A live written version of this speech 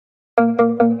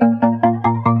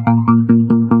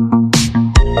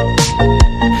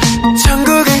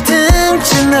천국을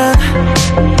등지는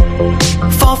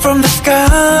fall from the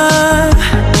sky.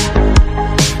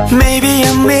 Maybe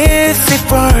I miss it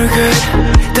for good.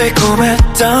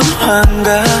 달콤했던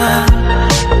환각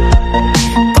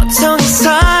보통이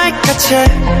살갗에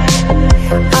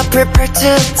I prepare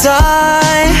to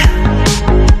die.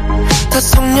 더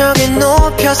속력을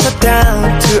높여서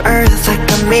down to earth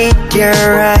like a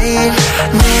meteorite.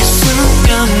 내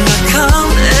수면과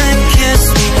come and kiss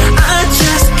me. I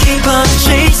just keep on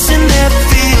chasing that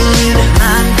feeling.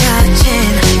 망가진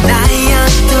나의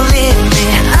뚫림이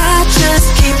I just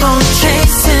keep on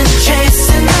chasing,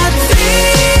 chasing that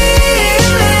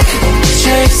feeling.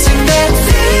 Chasing that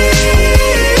feeling.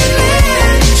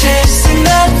 Chasing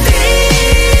that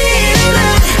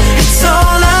feeling. It's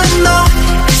all I know,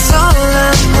 it's all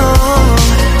I know.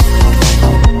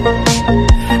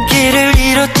 길을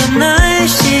잃었던 나의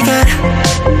시간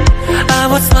I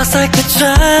was lost like a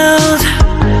child.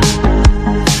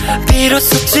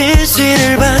 비로소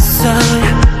진실을 봤어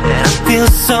and I feel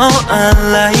so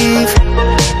alive.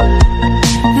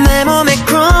 내 몸에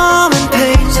chrome and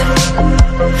paint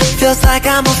feels like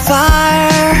I'm on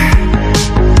fire.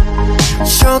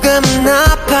 조금은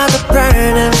아파도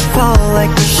burn and fall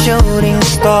like a shooting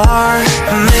star.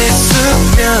 내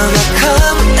수면아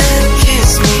come and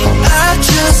kiss me. I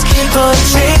just keep on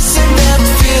chasing that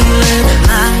feeling.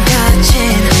 망가진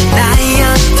나의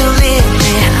뚫림이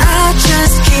I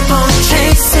just keep on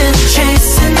chasing,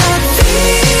 chasing that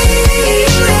feeling.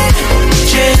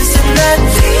 Chasing that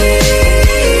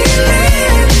feeling.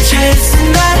 Chasing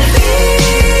that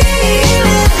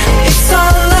feeling. It's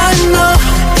all I know,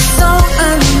 it's all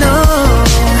I know.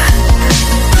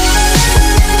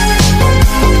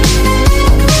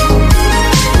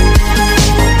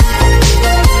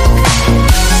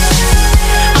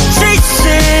 I'm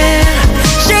chasing,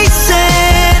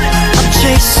 chasing, I'm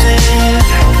chasing.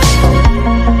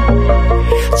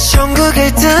 천국을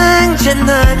등진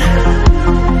난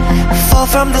fall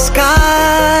from the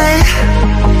sky.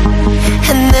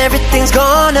 And everything's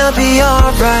gonna be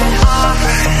alright.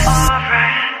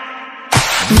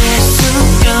 내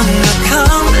수면과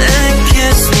come and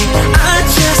kiss me. I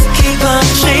just keep on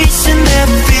chasing that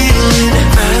feeling.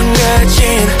 망가진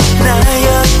나의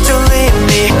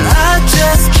뚫림이